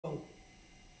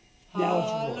Now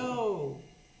it's rolling.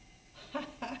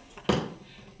 Hello.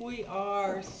 We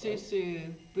are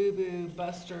Suesue, Boo Boo,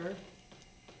 Buster.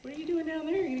 What are you doing down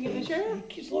there? You gonna get in the chair? He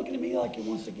keeps looking at me like he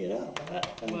wants to get up.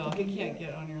 Well, he can't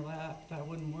get on your lap. That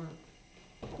wouldn't work.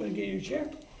 Want to get in your chair?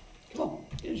 Come on,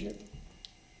 get in your chair.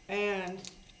 And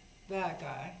that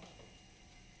guy.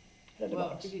 Head the Well,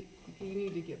 box. you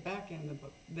need to get back in the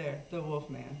book. There, the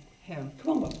Wolfman. Him.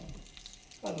 Come on, Bubba.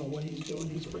 I don't know what he's doing.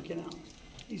 He's freaking out.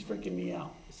 He's freaking me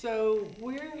out. So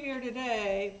we're here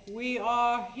today. We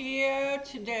are here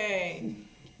today.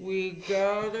 We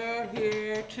gather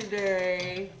here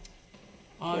today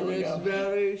on Here we this go.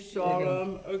 very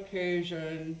solemn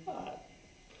occasion.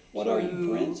 What are you,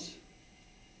 Prince?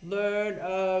 Learn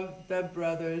of the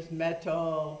brothers'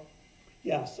 metal.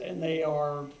 Yes, and they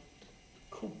are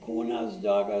Kaunaz,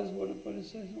 Dagaz, what it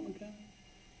says on that?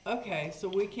 Okay, so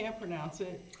we can't pronounce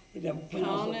it. We never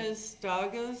pronounce it.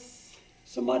 Kaunaz, Dagaz.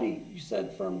 Somebody, you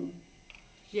said from...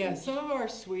 Yeah, some of our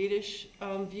Swedish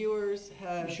viewers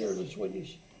have... You sure they're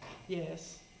Swedish?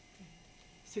 Yes.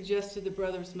 Suggested the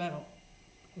brothers' metal.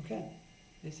 Okay.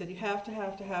 They said you have to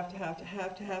watch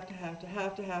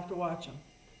them.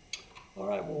 All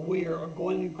right, well, we are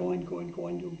going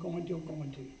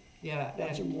to. Yeah.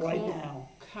 Watch them right now.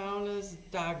 Kaunaz,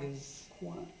 Dagaz.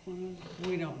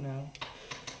 We don't know.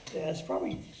 Yeah, it's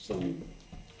probably some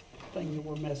thing that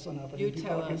we're messing up. And You people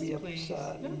tell are gonna us, be please.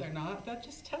 upset. No, they're not.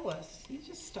 Just tell us. You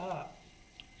just stop.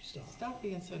 Stop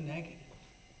being so negative.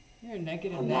 You're a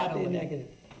negative I'm not Natalie. being negative.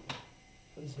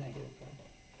 It was negative.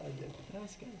 I did. That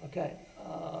was good. Okay.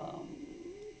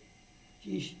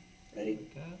 Yeesh. Ready?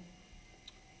 Go.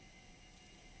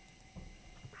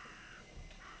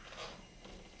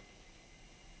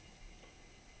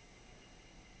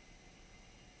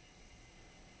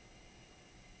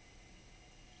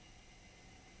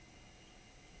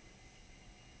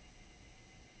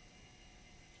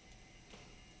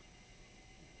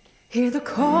 Hear the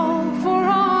call for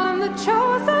on the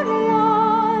chosen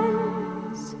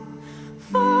ones,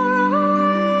 far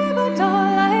away but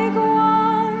all like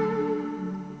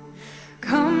one.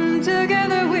 Come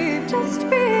together, we've just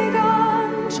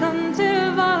begun. Chant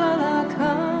till Valhalla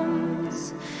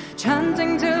comes,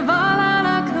 chanting till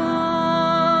Valhalla comes.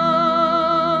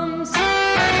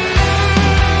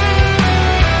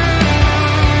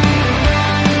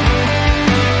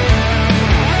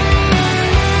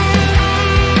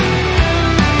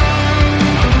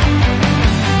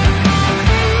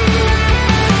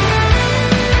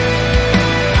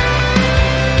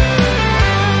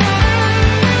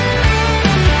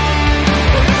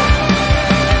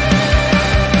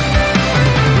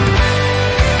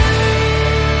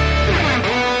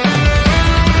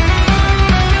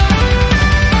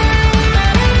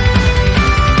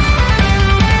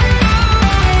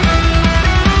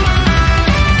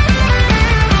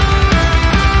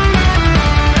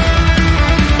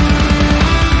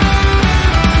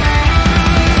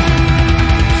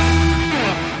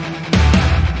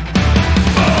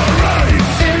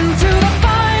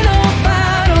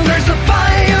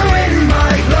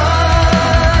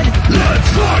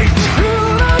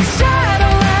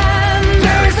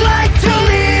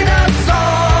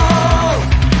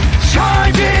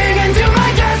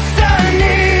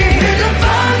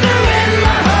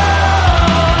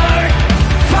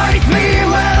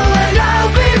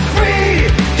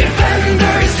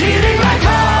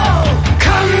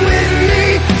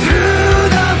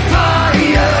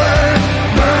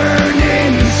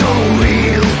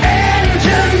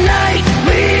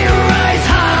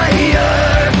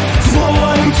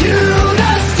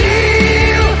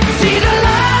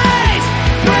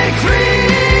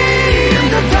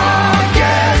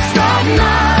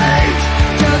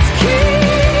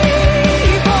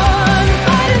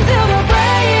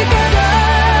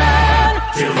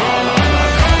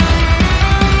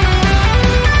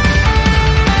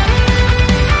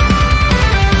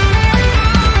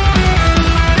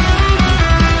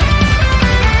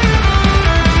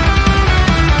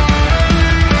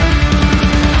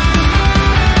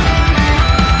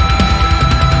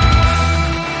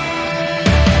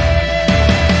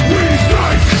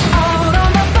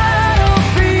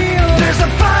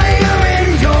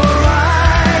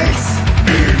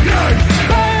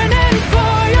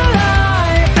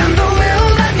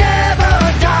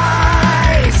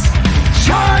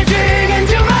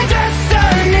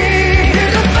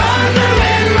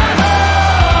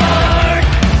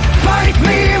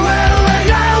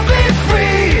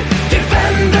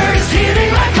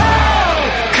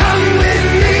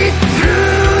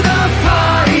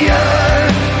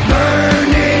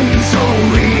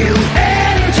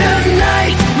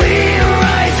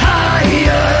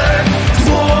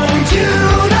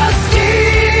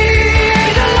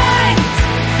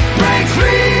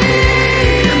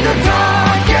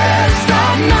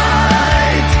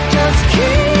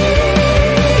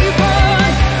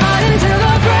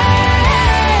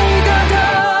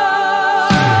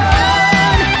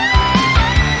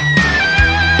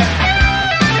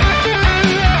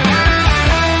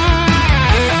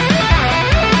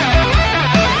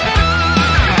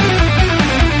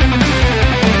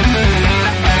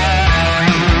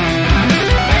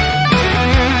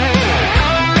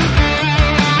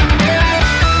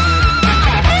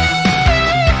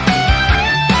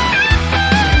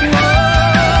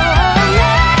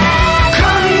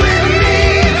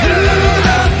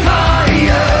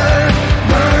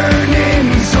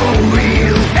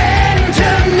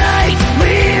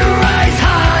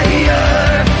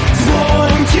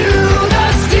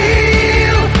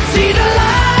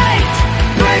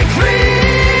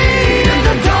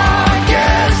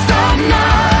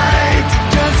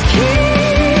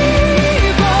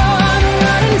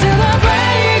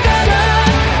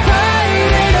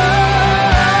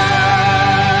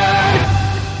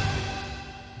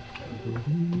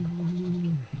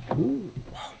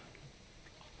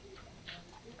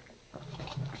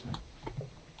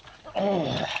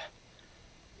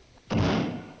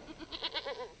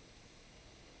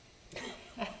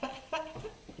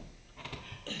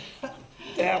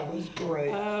 That was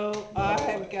great. Oh,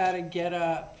 I've got to get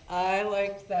up. I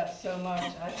liked that so much,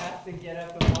 I have to get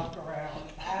up and walk around.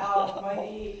 Ow, my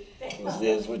knee. This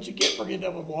is what you get for getting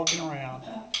up and walking around.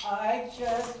 I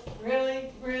just really,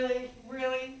 really,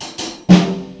 really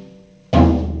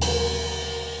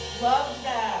love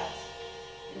that.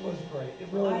 It was great. It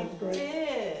really I was great.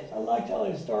 did. I liked how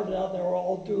they started out. They were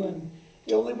all doing.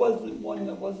 The only wasn't one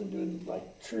that wasn't doing like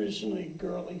traditionally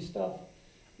girly stuff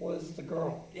was the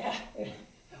girl. Yeah.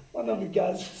 One of the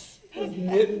guys was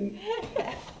knitting.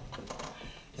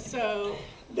 So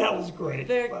That was great,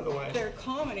 by the way. they're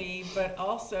comedy, but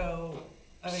also,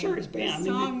 I mean, Serious band. I the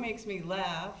mean, song makes me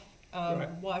laugh Right.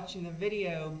 watching the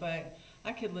video, but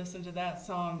I could listen to that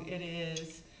song. It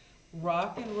is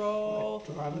rock and roll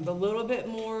Right, driving. with a little bit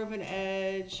more of an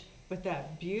edge, with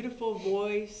that beautiful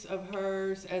voice of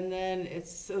hers, and then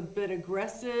it's a bit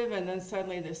aggressive, and then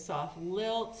suddenly this soft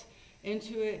lilt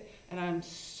into it, and I'm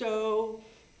so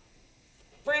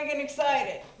friggin'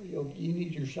 excited. You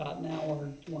need your shot now, or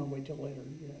do you want to wait till later?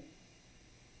 Yeah.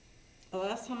 The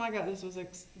last time I got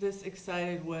this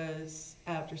excited was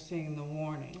after seeing The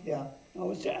Warning. Yeah. I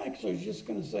was just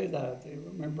going to say that. If you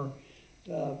remember,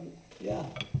 yeah.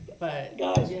 But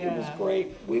Guys, yeah. it was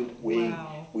great.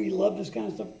 Wow. We love this kind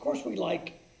of stuff. Of course, we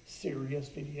like serious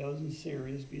videos and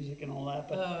serious music and all that.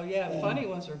 But Oh yeah, funny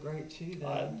ones are great too.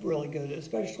 Though. really good,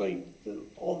 especially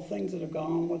all the things that have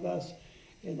gone on with us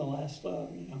in the last couple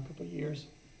of years.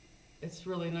 It's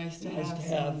really nice to Nice have to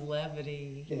some have.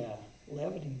 levity. Yeah,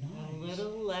 levity, A nice.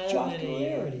 little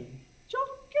levity.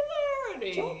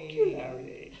 Jocularity.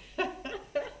 Jocularity.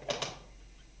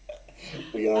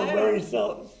 We are I very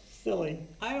don't- silly.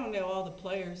 I don't know all the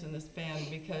players in this band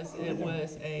because it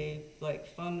was a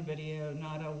fun video,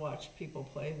 not a watch people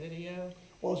play video.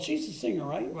 Well, she's a singer,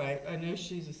 right? Right. I know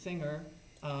she's a singer.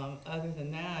 Other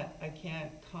than that, I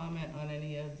can't comment on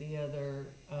any of the other.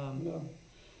 No.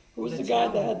 Who was The the guy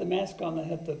that talent. had the mask on that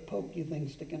had the pokey thing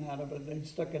sticking out of it? They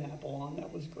stuck an apple on.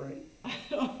 That was great. I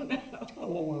don't know. I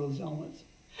want one of those helmets.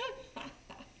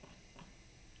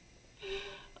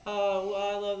 Well,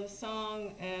 I love the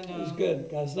song, and It was good,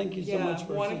 guys. Thank you so much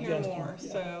for want to hear suggesting. more.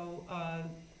 Yeah. So,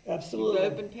 Absolutely.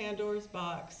 you've opened Pandora's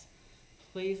box.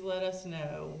 Please let us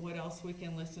know what else we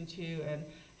can listen to, and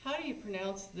how do you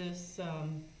pronounce this?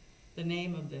 The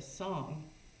name of this song?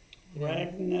 You know?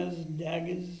 Kaunaz,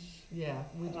 Dagaz. Yeah.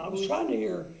 I was trying to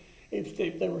hear if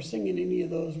they were singing any of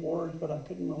those words, but I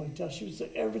couldn't really tell.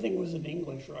 Everything was in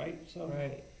English, right? So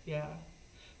Right. Yeah.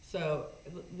 So,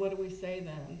 what do we say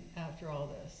then after all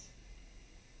this?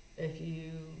 If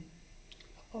you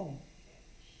Oh,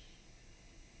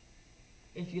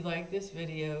 like this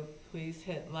video, please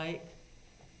hit like.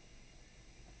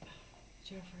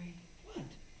 Jeffrey. what?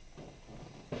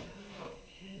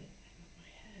 Hit my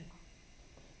head.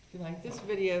 If you like this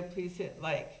video, please hit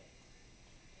like,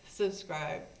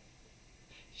 subscribe,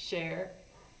 share,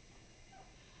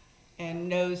 and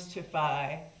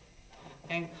notify,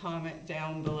 and comment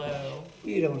down below.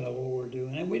 You don't know what we're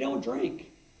doing, and we don't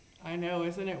drink. I know,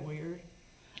 isn't it weird?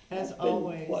 As It's been,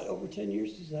 always. what, over 10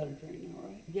 years since I had a drink now,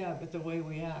 right? Yeah, but the way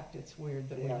we act, it's weird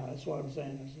that we Yeah, don't. that's what I'm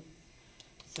saying.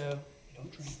 Is So, we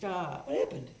don't drink. stop. What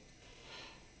happened?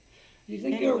 You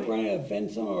think you're Anyway. going to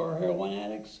offend some of our heroin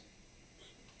addicts?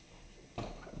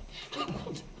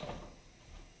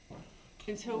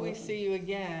 Until we see you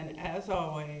again, as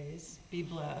always, be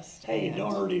blessed. Hey, and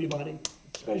don't hurt anybody,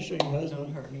 especially your husband.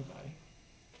 Don't hurt anybody.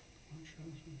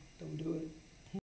 Don't do it.